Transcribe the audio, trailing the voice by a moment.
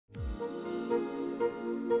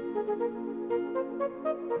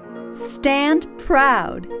Stand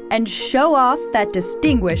proud and show off that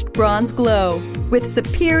distinguished bronze glow with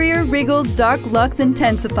superior Wriggle Dark Luxe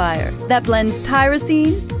Intensifier that blends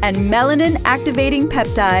tyrosine and melanin-activating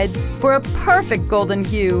peptides for a perfect golden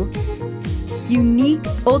hue. Unique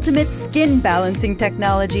Ultimate Skin Balancing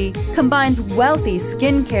Technology combines wealthy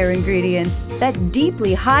skincare ingredients that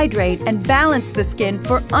deeply hydrate and balance the skin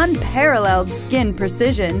for unparalleled skin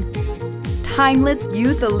precision. Timeless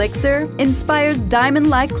Youth Elixir inspires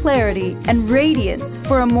diamond-like clarity and radiance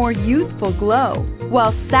for a more youthful glow,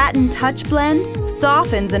 while Satin Touch Blend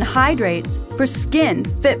softens and hydrates for skin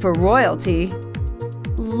fit for royalty.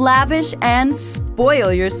 Lavish and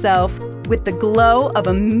spoil yourself with the glow of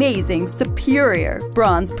amazing, superior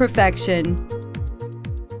bronze perfection.